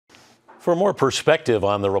For more perspective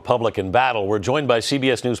on the Republican battle, we're joined by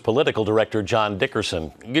CBS News political director John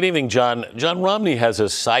Dickerson. Good evening, John. John Romney has a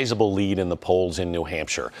sizable lead in the polls in New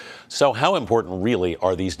Hampshire. So how important really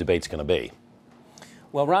are these debates going to be?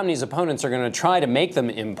 Well, Romney's opponents are going to try to make them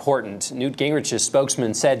important. Newt Gingrich's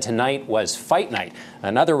spokesman said tonight was fight night.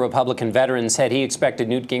 Another Republican veteran said he expected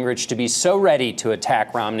Newt Gingrich to be so ready to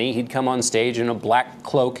attack Romney, he'd come on stage in a black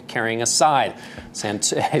cloak carrying a scythe.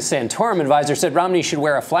 Santorum advisor said Romney should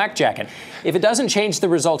wear a flak jacket. If it doesn't change the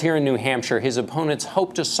result here in New Hampshire, his opponents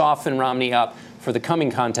hope to soften Romney up for the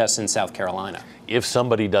coming contest in South Carolina. If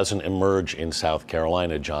somebody doesn't emerge in South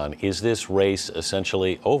Carolina, John, is this race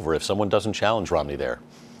essentially over if someone doesn't challenge Romney there?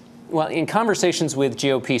 Well, in conversations with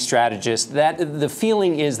GOP strategists, the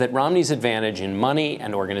feeling is that Romney's advantage in money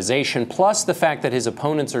and organization, plus the fact that his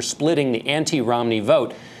opponents are splitting the anti-Romney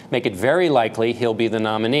vote, make it very likely he'll be the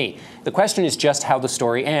nominee. The question is just how the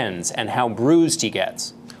story ends and how bruised he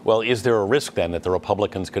gets. Well, is there a risk then that the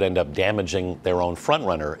Republicans could end up damaging their own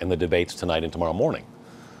frontrunner in the debates tonight and tomorrow morning?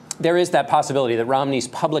 There is that possibility that Romney's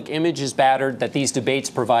public image is battered, that these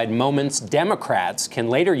debates provide moments Democrats can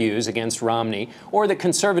later use against Romney, or that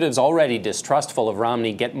conservatives already distrustful of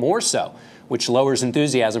Romney get more so, which lowers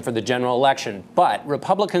enthusiasm for the general election. But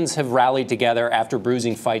Republicans have rallied together after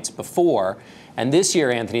bruising fights before. And this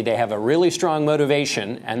year, Anthony, they have a really strong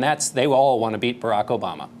motivation, and that's they all want to beat Barack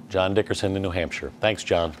Obama. John Dickerson in New Hampshire. Thanks,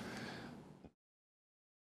 John.